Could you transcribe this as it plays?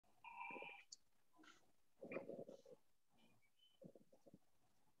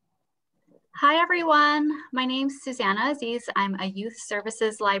Hi, everyone. My name's Susanna Aziz. I'm a youth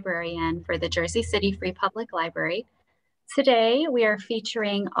services librarian for the Jersey City Free Public Library. Today, we are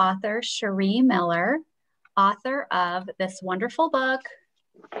featuring author Sharee Miller, author of this wonderful book,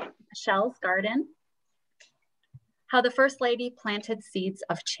 Michelle's Garden, How the First Lady Planted Seeds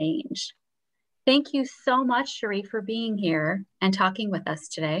of Change. Thank you so much, Sharee, for being here and talking with us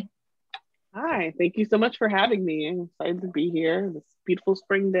today. Hi, thank you so much for having me. I'm excited to be here this beautiful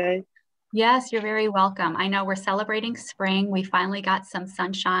spring day. Yes, you're very welcome. I know we're celebrating spring. We finally got some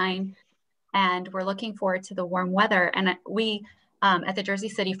sunshine and we're looking forward to the warm weather. And we at the Jersey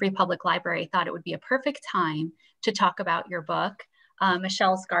City Free Public Library thought it would be a perfect time to talk about your book,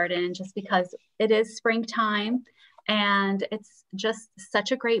 Michelle's Garden, just because it is springtime and it's just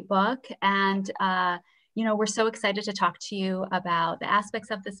such a great book. And, we're so excited to talk to you about the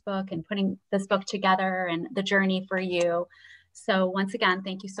aspects of this book and putting this book together and the journey for you. So once again,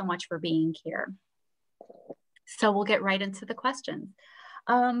 thank you so much for being here. So we'll get right into the questions.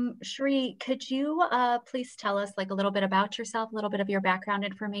 Sharee, could you please tell us a little bit about yourself, a little bit of your background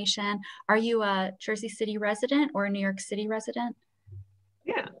information? Are you a Jersey City resident or a New York City resident?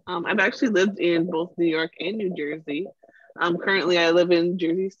 Yeah, I've actually lived in both New York and New Jersey. Currently, I live in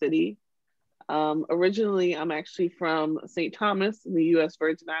Jersey City. Originally, I'm actually from St. Thomas in the U.S.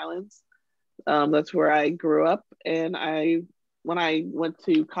 Virgin Islands. That's where I grew up, and when I went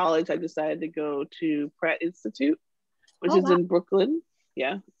to college, I decided to go to Pratt Institute, which is in Brooklyn.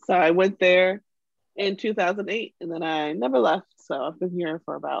 Yeah. So I went there in 2008 and then I never left. So I've been here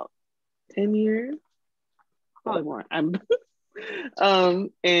for about 10 years, probably more. And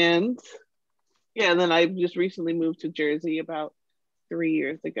then I just recently moved to Jersey about 3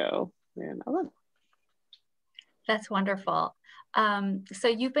 years ago and I love it. That's wonderful. So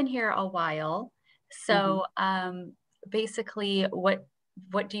you've been here a while. So, basically what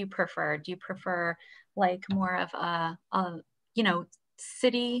do you prefer? Do you prefer more of a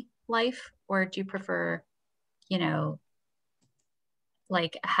city life, or do you prefer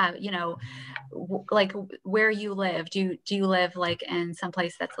where you live? Do you live in some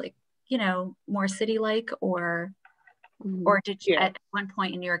place that's more city like, or did you at one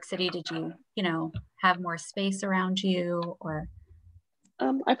point in New York City did you have more space around you? Or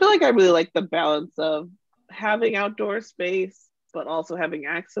I feel like I really like the balance of having outdoor space, but also having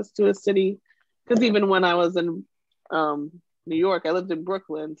access to a city. Because even when I was in New York, I lived in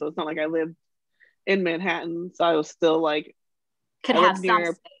Brooklyn, so it's not like I lived in Manhattan. So I was still could have some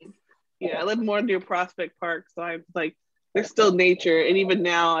space. Yeah, I live more near Prospect Park, so I'm there's still nature. And even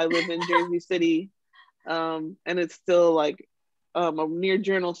now, I live in Jersey City, and it's still near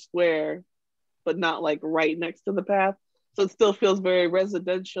Journal Square, but not right next to the path. So it still feels very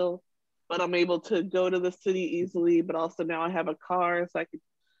residential. But I'm able to go to the city easily, but also now I have a car so I can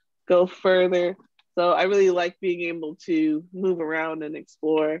go further. So I really like being able to move around and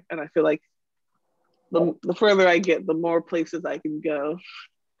explore. And I feel like the further I get, the more places I can go.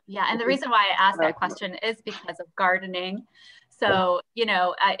 Yeah, and the reason why I asked that question is because of gardening. So,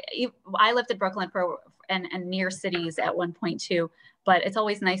 I lived in Brooklyn and near cities at one point too, but it's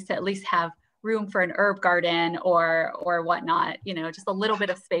always nice to at least have room for an herb garden or whatnot, just a little bit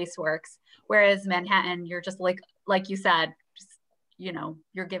of space works. Whereas Manhattan, you're just like you said, just,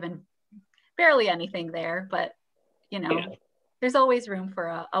 you're given barely anything there, but there's always room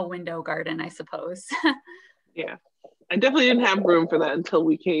for a window garden, I suppose. Yeah, I definitely didn't have room for that until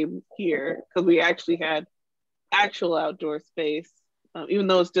we came here, because we actually had actual outdoor space, even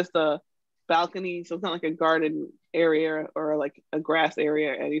though it's just a balcony, so it's not like a garden area or a grass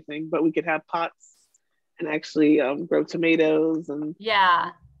area or anything, but we could have pots and actually grow tomatoes and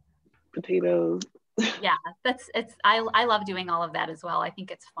potatoes. Yeah, I love doing all of that as well. I think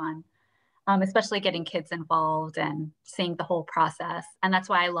it's fun, especially getting kids involved and seeing the whole process, and that's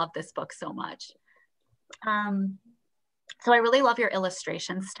why I love this book so much. So I really love your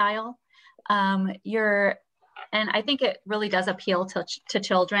illustration style. And I think it really does appeal to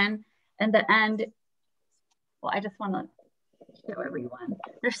children. In the end, well, I just want to show everyone.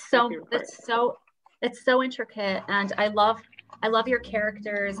 It's so intricate, and I love your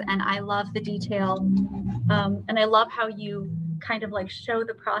characters, and I love the detail, and I love how you kind of show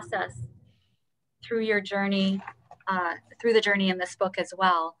the process through your journey, through the journey in this book as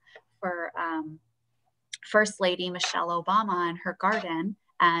well, for First Lady Michelle Obama and her garden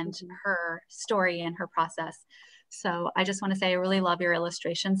and her story and her process. So I just want to say I really love your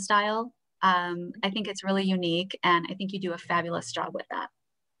illustration style. I think it's really unique, and I think you do a fabulous job with that.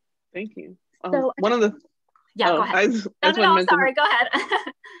 Thank you. So one of the go ahead. No, sorry, go ahead.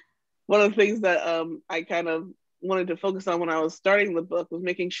 One of the things that I kind of wanted to focus on when I was starting the book was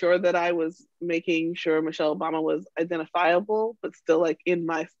making sure that I was making sure Michelle Obama was identifiable, but still like in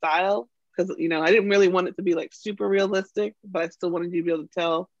my style. Because, you know, I didn't really want it to be like super realistic, but I still wanted you to be able to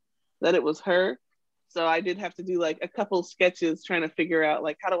tell that it was her. So I did have to do like a couple sketches trying to figure out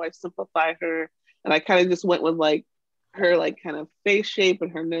like, how do I simplify her? And I kind of just went with like her like kind of face shape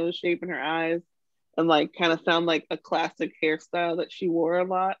and her nose shape and her eyes, and like kind of found like a classic hairstyle that she wore a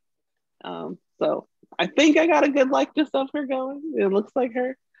lot. So I think I got a good likeness of her going. It looks like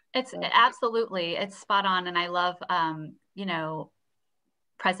her. It's absolutely, it's spot on. And I love, you know,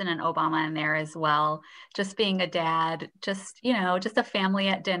 President Obama in there as well. Just being a dad, just, you know, just a family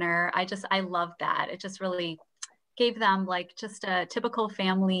at dinner. I love that. It just really gave them like just a typical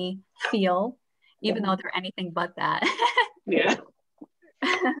family feel, even though they're anything but that. Yeah.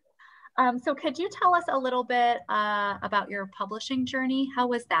 So could you tell us a little bit about your publishing journey? How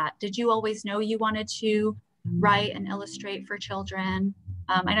was that? Did you always know you wanted to write and illustrate for children?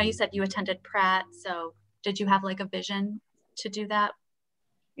 I know you said you attended Pratt, so did you have like a vision to do that?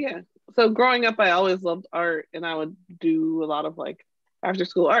 Yeah. So growing up, I always loved art, and I would do a lot of like after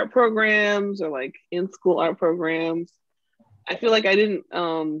school art programs or like in school art programs. I feel like I didn't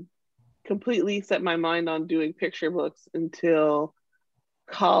completely set my mind on doing picture books until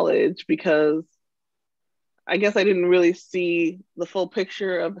college, because I guess I didn't really see the full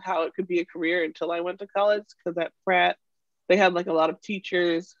picture of how it could be a career until I went to college. Because at Pratt, they had like a lot of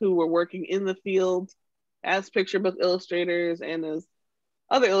teachers who were working in the field as picture book illustrators and as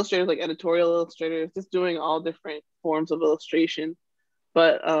other illustrators, like editorial illustrators, just doing all different forms of illustration.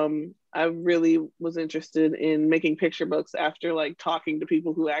 But I really was interested in making picture books after like talking to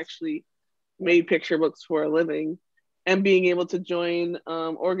people who actually made picture books for a living, and being able to join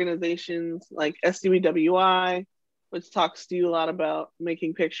organizations like SUEWI, which talks to you a lot about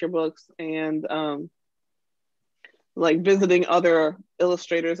making picture books, and like visiting other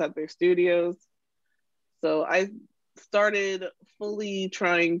illustrators at their studios. So I started fully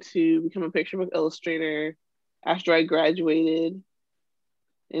trying to become a picture book illustrator after I graduated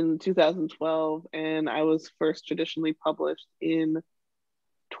in 2012, and I was first traditionally published in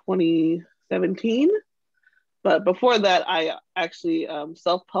 2017. But before that, I actually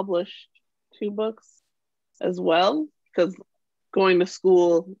self-published 2 books as well, because going to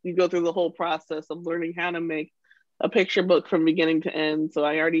school, you go through the whole process of learning how to make a picture book from beginning to end. So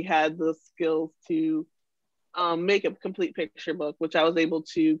I already had the skills to make a complete picture book, which I was able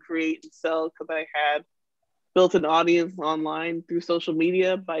to create and sell because I had built an audience online through social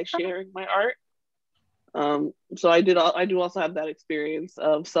media by sharing my art. So I do also have that experience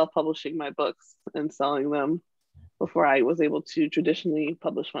of self-publishing my books and selling them before I was able to traditionally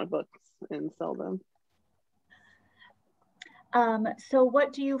publish my books and sell them. So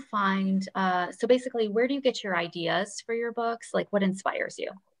what do you find? So basically, where do you get your ideas for your books? Like, what inspires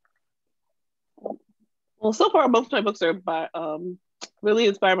you? Well, so far, most of my books are really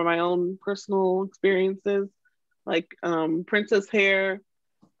inspired by my own personal experiences. Like Princess Hair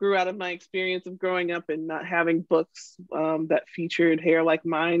grew out of my experience of growing up and not having books that featured hair like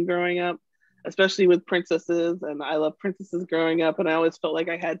mine growing up, especially with princesses. And I love princesses growing up, and I always felt like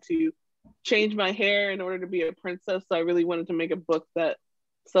I had to change my hair in order to be a princess. So I really wanted to make a book that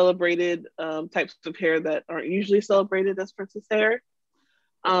celebrated types of hair that aren't usually celebrated as princess hair.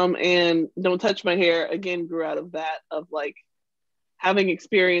 And Don't Touch My Hair again grew out of that, of like having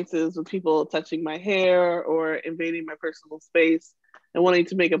experiences with people touching my hair or invading my personal space, and wanting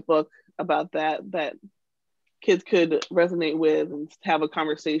to make a book about that kids could resonate with and have a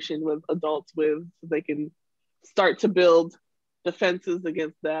conversation with adults with, so they can start to build defenses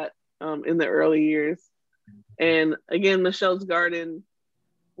against that in the early years. And again, Michelle's Garden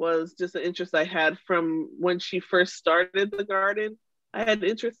was just an interest I had from when she first started the garden. I had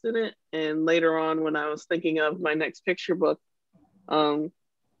interest in it, and later on when I was thinking of my next picture book, I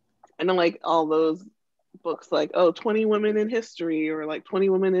know like all those books like 20 Women in History or like 20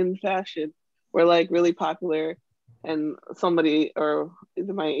 Women in Fashion were like really popular, and somebody or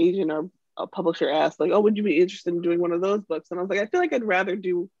either my agent or a publisher asked like, would you be interested in doing one of those books? And I was like, I feel like I'd rather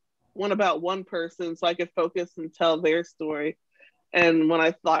do one about one person so I could focus and tell their story. And when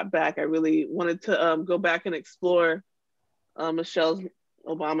I thought back, I really wanted to go back and explore Michelle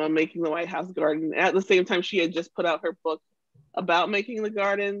Obama making the White House garden. At the same time, she had just put out her book about making the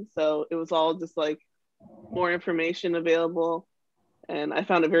garden, so it was all just like more information available. And I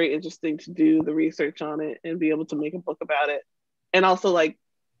found it very interesting to do the research on it and be able to make a book about it, and also like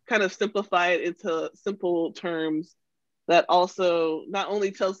kind of simplify it into simple terms that also not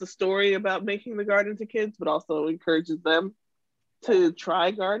only tells the story about making the garden to kids, but also encourages them to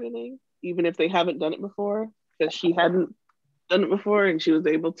try gardening, even if they haven't done it before. because she hadn't done it before, and she was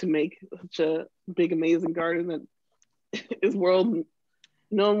able to make such a big, amazing garden that is known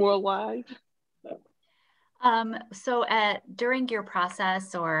worldwide. So during your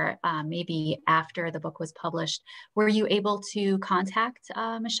process, or maybe after the book was published, were you able to contact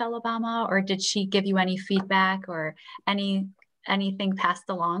Michelle Obama, or did she give you any feedback or anything passed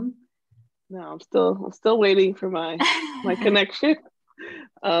along? No, I'm still waiting for my connection.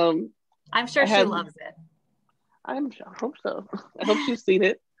 I'm sure she loves it. I hope so. I hope she's seen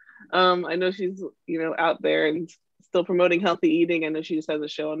it. I know she's, out there and still promoting healthy eating. I know she just has a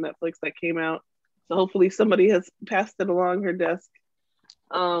show on Netflix that came out. So hopefully somebody has passed it along her desk.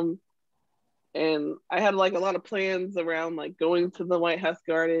 And I had like a lot of plans around like going to the White House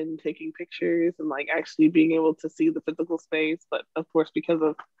garden, taking pictures, and like actually being able to see the physical space. But of course, because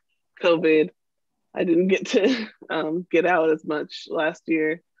of COVID, I didn't get to get out as much last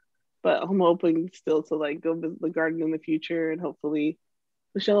year. But I'm hoping still to like go visit the garden in the future, and hopefully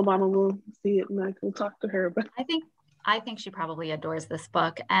Michelle Obama will see it and I can talk to her. But I think she probably adores this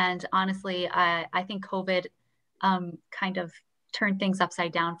book. And honestly, I think COVID kind of turned things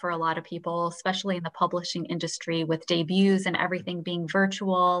upside down for a lot of people, especially in the publishing industry, with debuts and everything being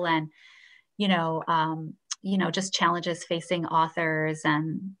virtual, and just challenges facing authors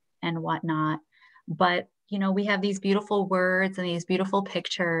and whatnot. But we have these beautiful words and these beautiful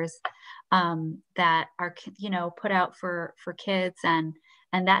pictures that are put out for kids, and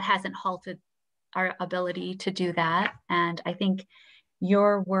that hasn't halted our ability to do that. And I think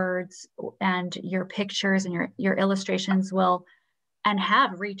your words and your pictures and your illustrations will and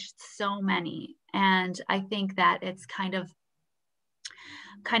have reached so many. And I think that it's kind of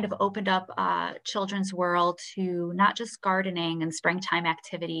opened up children's world to not just gardening and springtime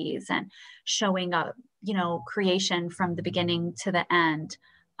activities and showing up, creation from the beginning to the end,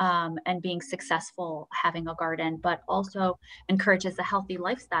 and being successful having a garden, but also encourages a healthy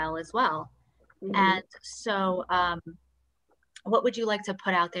lifestyle as well. Mm-hmm. And so what would you like to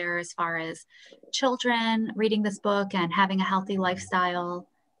put out there as far as children reading this book and having a healthy lifestyle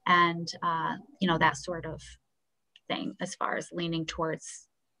and, that sort of thing, as far as leaning towards,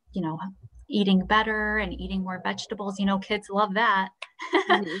 eating better and eating more vegetables? Kids love that.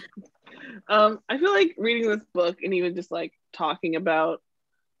 Mm-hmm. I feel like reading this book and even just like talking about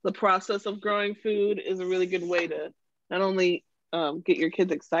the process of growing food is a really good way to not only get your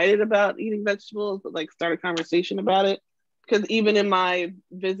kids excited about eating vegetables, but like start a conversation about it. Because even in my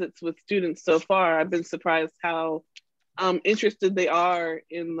visits with students so far, I've been surprised how interested they are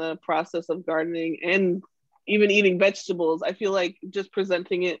in the process of gardening and even eating vegetables. I feel like just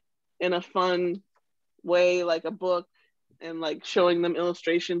presenting it in a fun way, like a book, and like showing them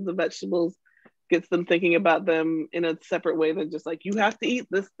illustrations of vegetables gets them thinking about them in a separate way than just like, you have to eat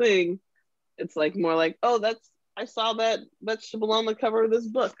this thing. It's like more like, oh, I saw that vegetable on the cover of this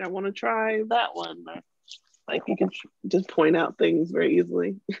book. I want to try that one. Like you can just point out things very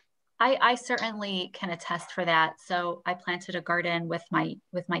easily. I certainly can attest for that. So I planted a garden with my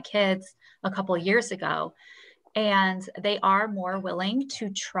kids a couple of years ago, and they are more willing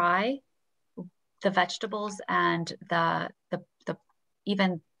to try the vegetables and the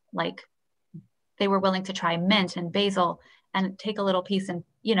even like they were willing to try mint and basil and take a little piece and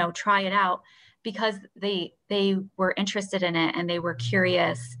try it out, because they were interested in it and they were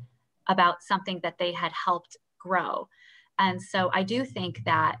curious about something that they had helped grow. And so I do think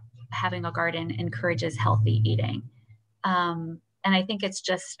that having a garden encourages healthy eating. And I think it's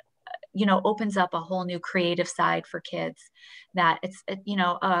just, opens up a whole new creative side for kids, that it's,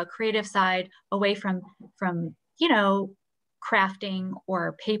 a creative side away from, crafting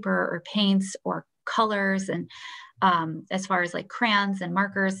or paper or paints or colors, and as far as like crayons and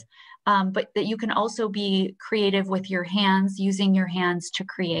markers, but that you can also be creative with your hands, using your hands to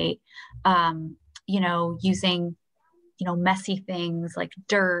create, using, messy things like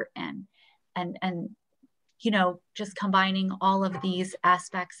dirt and just combining all of these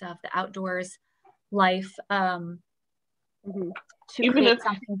aspects of the outdoors life to even create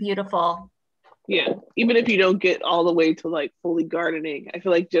something beautiful. Yeah, even if you don't get all the way to like fully gardening, I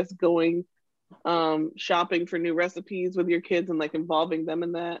feel like just going shopping for new recipes with your kids and like involving them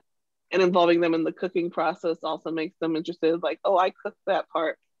in that, and involving them in the cooking process also makes them interested. Like, oh, I cooked that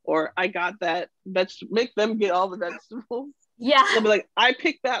part, or I got that vegetable. Make them get all the vegetables. Yeah, they'll be like, I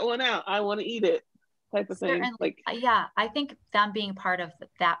picked that one out. I want to eat it. Type of thing. Like, yeah, I think them being part of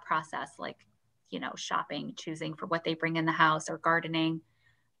that process, like, shopping, choosing for what they bring in the house, or gardening,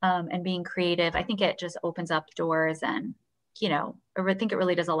 and being creative, I think it just opens up doors, and I think it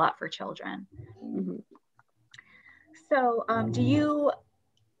really does a lot for children. Mm-hmm. So do you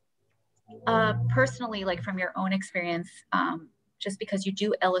Personally, like from your own experience, just because you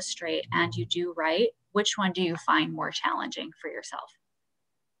do illustrate and you do write, which one do you find more challenging for yourself?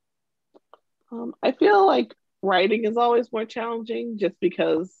 I feel like writing is always more challenging just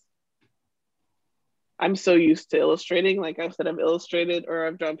because I'm so used to illustrating. Like I said, I've illustrated or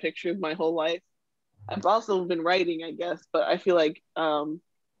I've drawn pictures my whole life. I've also been writing, I guess, but I feel like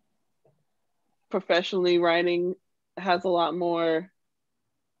professionally writing has a lot more,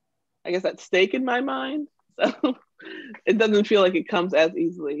 I guess, at stake in my mind. So it doesn't feel like it comes as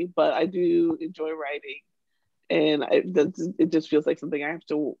easily, but I do enjoy writing. And it just feels like something I have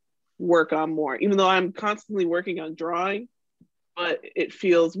to work on more, even though I'm constantly working on drawing, but it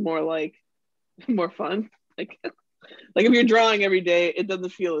feels more like more fun. Like if you're drawing every day, it doesn't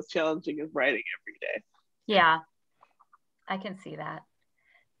feel as challenging as writing every day. Yeah, I can see that.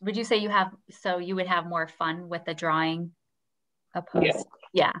 Would you say you would have more fun with the drawing opposed?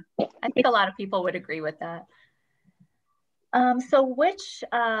 Yeah, I think a lot of people would agree with that. So which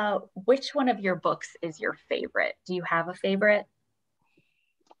one of your books is your favorite? Do you have a favorite?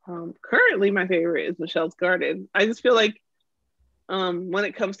 Currently, my favorite is Michelle's Garden. I just feel like when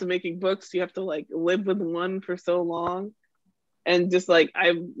it comes to making books, you have to like live with one for so long. And just like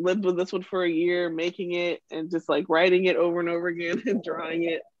I've lived with this one for a year, making it and just like writing it over and over again and drawing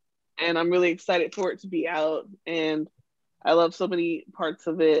it. And I'm really excited for it to be out. And I love so many parts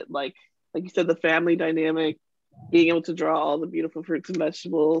of it, like you said, the family dynamic, being able to draw all the beautiful fruits and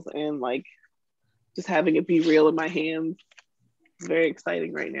vegetables, and like just having it be real in my hands. It's very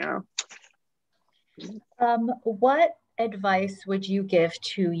exciting right now. What advice would you give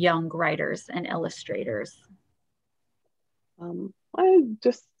to young writers and illustrators? I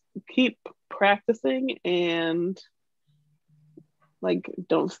just keep practicing and like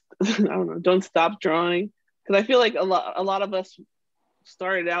don't I don't know, don't stop drawing, because I feel like a lot of us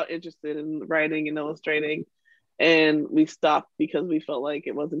started out interested in writing and illustrating, and we stopped because we felt like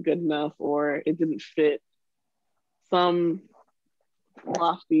it wasn't good enough or it didn't fit some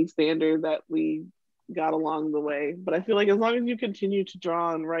lofty standard that we got along the way. But I feel like as long as you continue to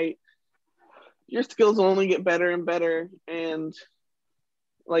draw and write, your skills will only get better and better. And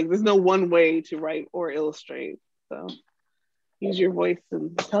like there's no one way to write or illustrate. So use your voice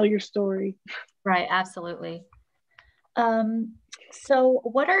and tell your story. Right, absolutely. So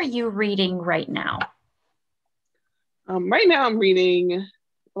what are you reading right now? Right now I'm reading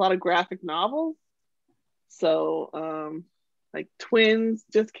a lot of graphic novels. So like Twins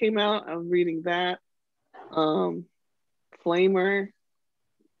just came out. I'm reading that. Flamer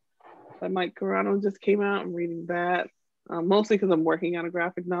by Mike Carano just came out. I'm reading that. Mostly because I'm working on a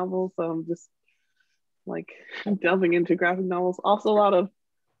graphic novel. So I'm just like delving into graphic novels. Also a lot of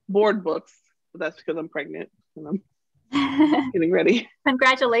board books, but that's because I'm pregnant and I'm getting ready.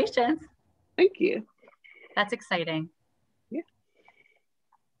 Congratulations. Thank you. That's exciting. Yeah.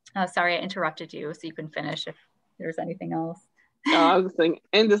 Oh, sorry, I interrupted you, so you can finish if there's anything else. I was just saying,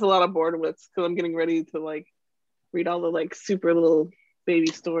 and there's a lot of board books because I'm getting ready to like read all the like super little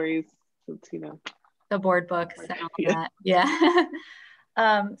baby stories. It's, the board books and all that. Yeah.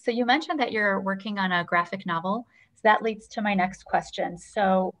 So you mentioned that you're working on a graphic novel. So that leads to my next question.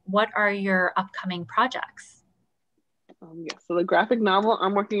 So what are your upcoming projects? So the graphic novel,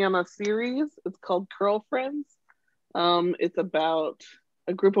 I'm working on a series. It's called Curl Friends. It's about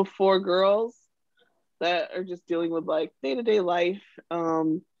a group of 4 girls that are just dealing with like day-to-day life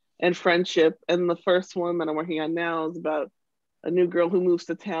and friendship. And the first one that I'm working on now is about a new girl who moves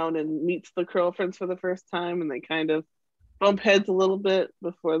to town and meets the Curl Friends for the first time, and they kind of bump heads a little bit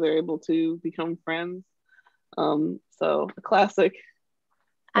before they're able to become friends. So a classic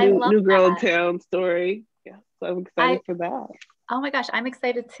new girl in town story. Yeah, so I'm excited for that. Oh my gosh, I'm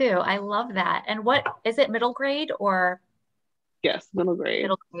excited too. I love that. And what is it, middle grade or? Yes, middle grade.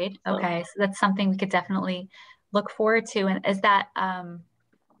 Middle grade. Okay, so that's something we could definitely look forward to. And is that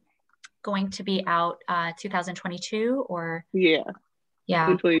going to be out 2022 or? Yeah.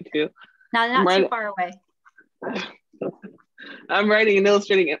 2022. Not too far away. I'm writing and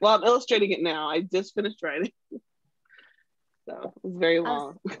illustrating it. Well, I'm illustrating it now. I just finished writing. So it's very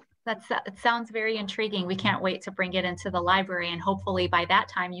long. It sounds very intriguing. We can't wait to bring it into the library, and hopefully by that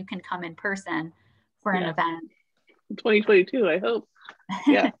time you can come in person for an event. 2022, I hope.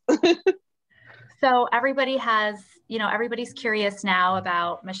 Yeah. So everybody's curious now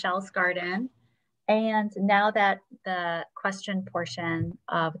about Michelle's Garden. And now that the question portion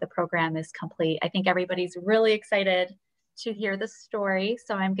of the program is complete, I think everybody's really excited to hear the story.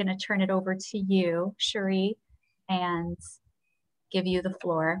 So I'm going to turn it over to you, Sharee, and give you the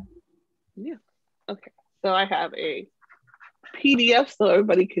floor. Yeah. Okay. So I have a PDF so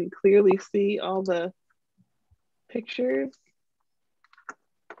everybody can clearly see all the pictures.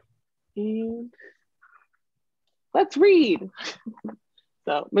 And let's read.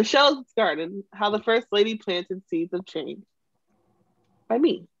 So, Michelle's Garden, How the First Lady Planted Seeds of Change by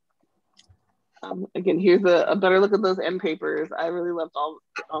me. Again, here's a better look at those end papers. I really loved all.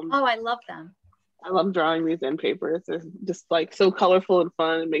 Oh, I love them. I love drawing these end papers. They're just like so colorful and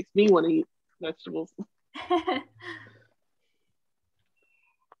fun. It makes me want to eat vegetables.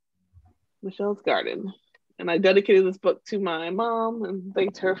 Michelle's Garden. And I dedicated this book to my mom and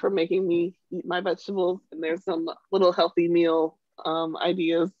thanked her for making me eat my vegetables. And there's some little healthy meal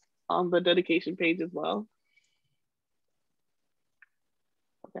ideas on the dedication page as well.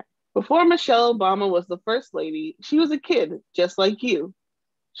 Okay. Before Michelle Obama was the first lady, she was a kid just like you.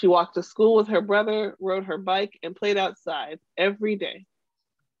 She walked to school with her brother, rode her bike, and played outside every day.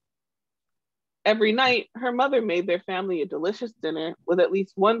 Every night, her mother made their family a delicious dinner with at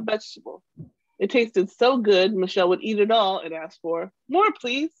least one vegetable. It tasted so good, Michelle would eat it all and ask for more,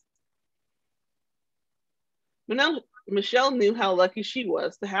 please. Michelle knew how lucky she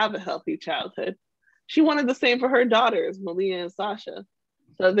was to have a healthy childhood. She wanted the same for her daughters, Malia and Sasha,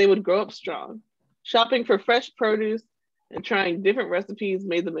 so they would grow up strong. Shopping for fresh produce and trying different recipes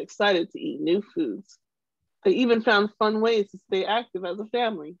made them excited to eat new foods. They even found fun ways to stay active as a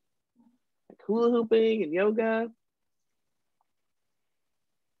family, like hula hooping and yoga.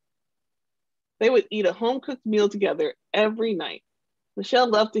 They would eat a home-cooked meal together every night. Michelle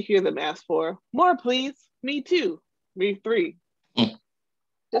loved to hear them ask for, more please, me too, me three,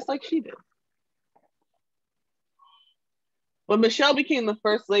 just like she did. When Michelle became the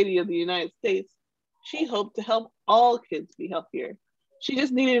first lady of the United States, she hoped to help all kids be healthier. She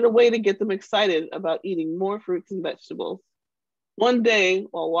just needed a way to get them excited about eating more fruits and vegetables. One day,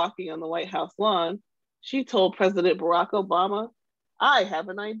 while walking on the White House lawn, she told President Barack Obama, I have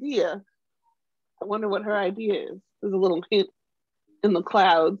an idea. I wonder what her idea is. There's a little hint in the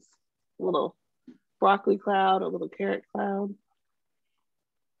clouds, a little broccoli cloud, a little carrot cloud.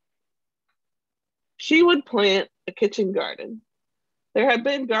 She would plant a kitchen garden. There had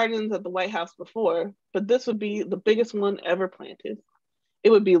been gardens at the White House before, but this would be the biggest one ever planted.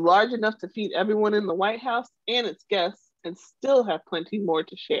 It would be large enough to feed everyone in the White House and its guests and still have plenty more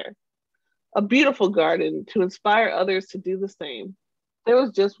to share. A beautiful garden to inspire others to do the same. There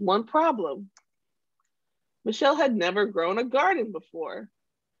was just one problem. Michelle had never grown a garden before.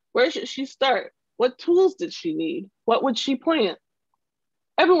 Where should she start? What tools did she need? What would she plant?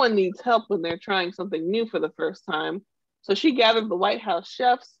 Everyone needs help when they're trying something new for the first time, so she gathered the White House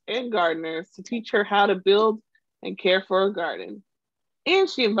chefs and gardeners to teach her how to build and care for a garden. And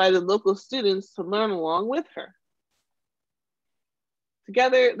she invited local students to learn along with her.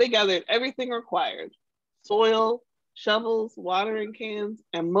 Together, they gathered everything required: soil, shovels, watering cans,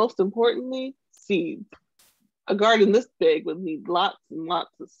 and most importantly, seeds. A garden this big would need lots and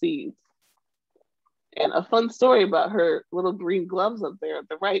lots of seeds. And a fun story about her little green gloves up there at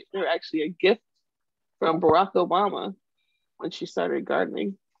the right, they're actually a gift from Barack Obama when she started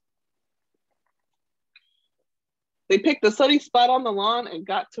gardening. They picked a sunny spot on the lawn and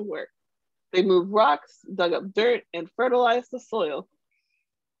got to work. They moved rocks, dug up dirt, and fertilized the soil.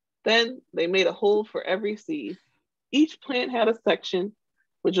 Then they made a hole for every seed. Each plant had a section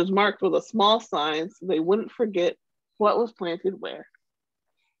which was marked with a small sign so they wouldn't forget what was planted where.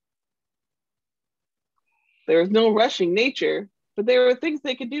 There was no rushing nature, but there were things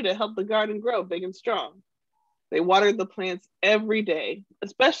they could do to help the garden grow big and strong. They watered the plants every day,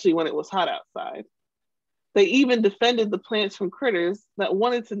 especially when it was hot outside. They even defended the plants from critters that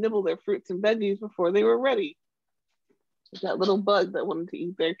wanted to nibble their fruits and veggies before they were ready. Like that little bug that wanted to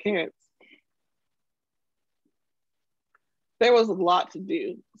eat their carrots. There was a lot to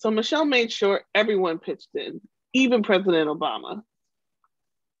do, so Michelle made sure everyone pitched in, even President Obama.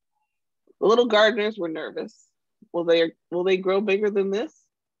 The little gardeners were nervous. Will they grow bigger than this?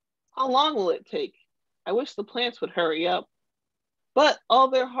 How long will it take? I wish the plants would hurry up. But all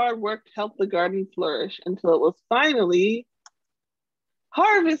their hard work helped the garden flourish until it was finally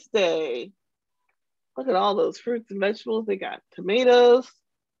harvest day. Look at all those fruits and vegetables. They got tomatoes,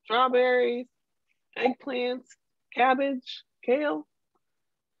 strawberries, eggplants, cabbage, kale.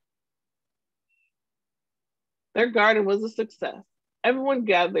 Their garden was a success. Everyone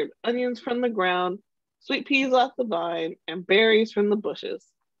gathered onions from the ground, sweet peas off the vine, and berries from the bushes.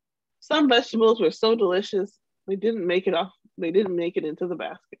 Some vegetables were so delicious, they didn't make it into the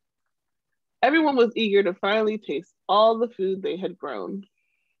basket. Everyone was eager to finally taste all the food they had grown.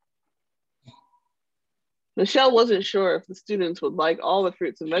 Michelle wasn't sure if the students would like all the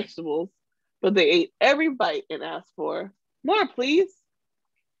fruits and vegetables, but they ate every bite and asked for More, please.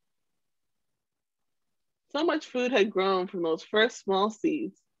 So much food had grown from those first small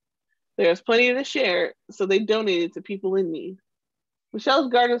seeds. There was plenty to share, so they donated to people in need.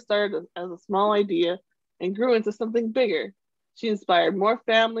 Michelle's garden started as a small idea and grew into something bigger. She inspired more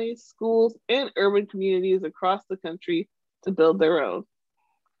families, schools, and urban communities across the country to build their own.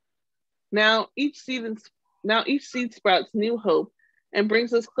 Now each seed sprouts new hope and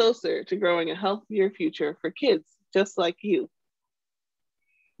brings us closer to growing a healthier future for kids just like you.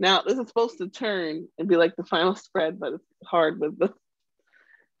 Now, this is supposed to turn and be like the final spread, but it's hard with the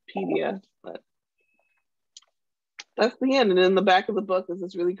PDF. But that's the end. And in the back of the book is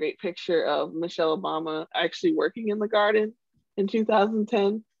this really great picture of Michelle Obama actually working in the garden in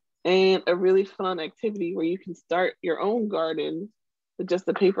 2010, and a really fun activity where you can start your own garden with just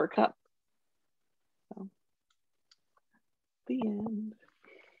a paper cup. So, the end.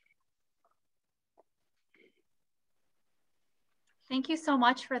 Thank you so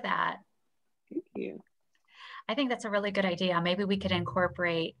much for that. Thank you. I think that's a really good idea. Maybe we could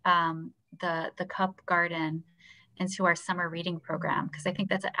incorporate the cup garden into our summer reading program, because I think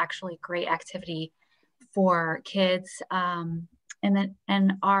that's actually a great activity for kids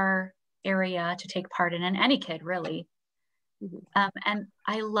in our area to take part in, and any kid really. Mm-hmm. And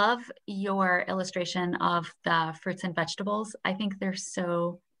I love your illustration of the fruits and vegetables. I think they're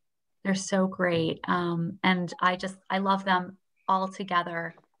so great. And I love them all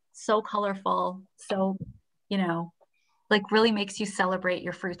together. So colorful, so, like really makes you celebrate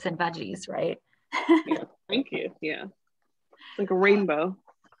your fruits and veggies, right? Yeah, thank you. Yeah. It's like a rainbow.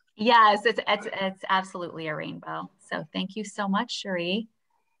 Yes, it's absolutely a rainbow. So thank you so much, Sharee.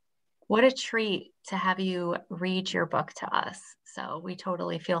 What a treat to have you read your book to us. So we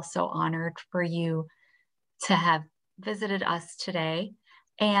totally feel so honored for you to have visited us today.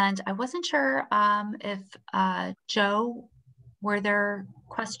 And I wasn't sure if Joe, were there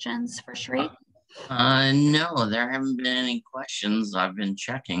questions for Sharee? No, there haven't been any questions. I've been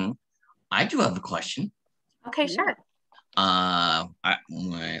checking. I do have a question. Okay, sure. I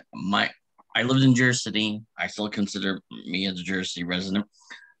lived in Jersey City. I still consider me as a Jersey resident.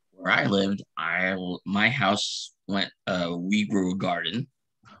 Where I lived, my house we grew a garden,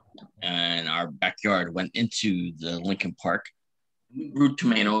 and our backyard went into the Lincoln Park. We grew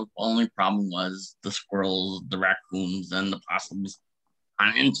tomatoes. Only problem was the squirrels, the raccoons, and the possums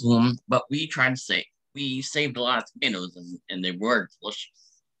got into them. But we tried to save. We saved a lot of tomatoes, and they were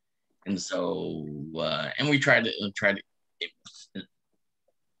delicious. And so, and we tried to.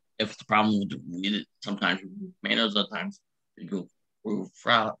 If the problem we sometimes tomatoes, other times we grew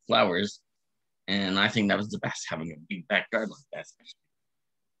flowers, and I think that was the best, having a big backyard like that, especially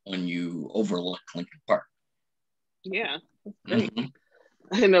when you overlook Lincoln Park. Yeah, that's great.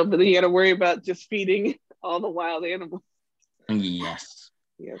 Mm-hmm. I know, but then you got to worry about just feeding all the wild animals. Yes.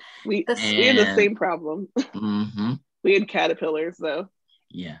 Yes, we had the same problem. Mm-hmm. We had caterpillars though.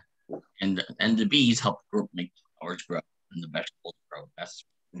 Yeah, and the bees help make flowers grow and the vegetables grow. That's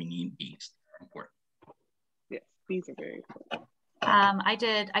we need bees. They're important. Yes, bees are very important.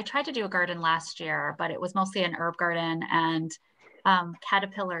 I tried to do a garden last year, but it was mostly an herb garden, and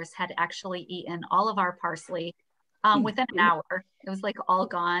caterpillars had actually eaten all of our parsley within an hour. It was like all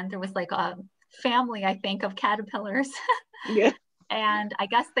gone. There was like a family, I think, of caterpillars. Yeah. And I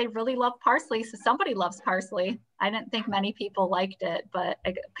guess they really love parsley, so somebody loves parsley. I didn't think many people liked it, but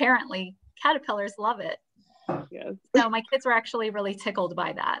apparently caterpillars love it. Yes. So my kids were actually really tickled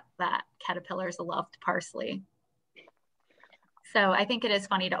by that caterpillars loved parsley. So I think it is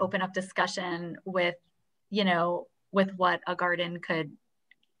funny to open up discussion with what a garden could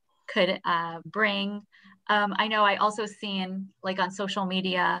bring. I know I also seen, like, on social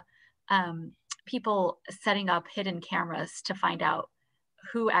media, people setting up hidden cameras to find out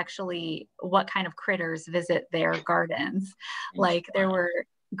what kind of critters visit their gardens. Like there were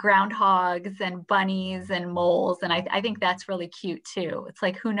groundhogs and bunnies and moles, and I think that's really cute too. It's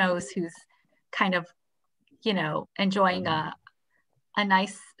like, who knows who's kind of enjoying a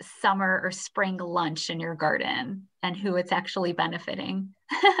nice summer or spring lunch in your garden, and who it's actually benefiting.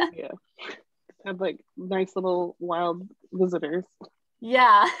 Yeah, have like nice little wild visitors.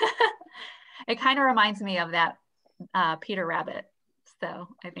 Yeah. It kind of reminds me of that Peter Rabbit. So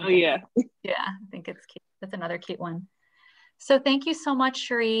I think, yeah, I think it's cute. That's another cute one. So thank you so much,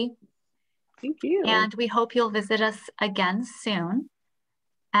 Sharee. Thank you. And we hope you'll visit us again soon.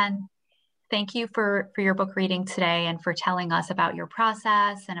 And thank you for your book reading today, and for telling us about your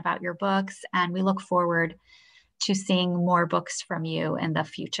process and about your books. And we look forward to seeing more books from you in the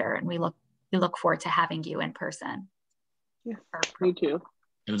future. And we look forward to having you in person. Yes, me too.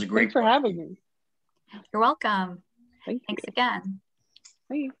 It was a great. Thanks for having me. You're welcome. Thanks again.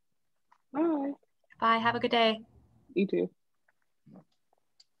 Hey. Bye. Bye. Have a good day. You too.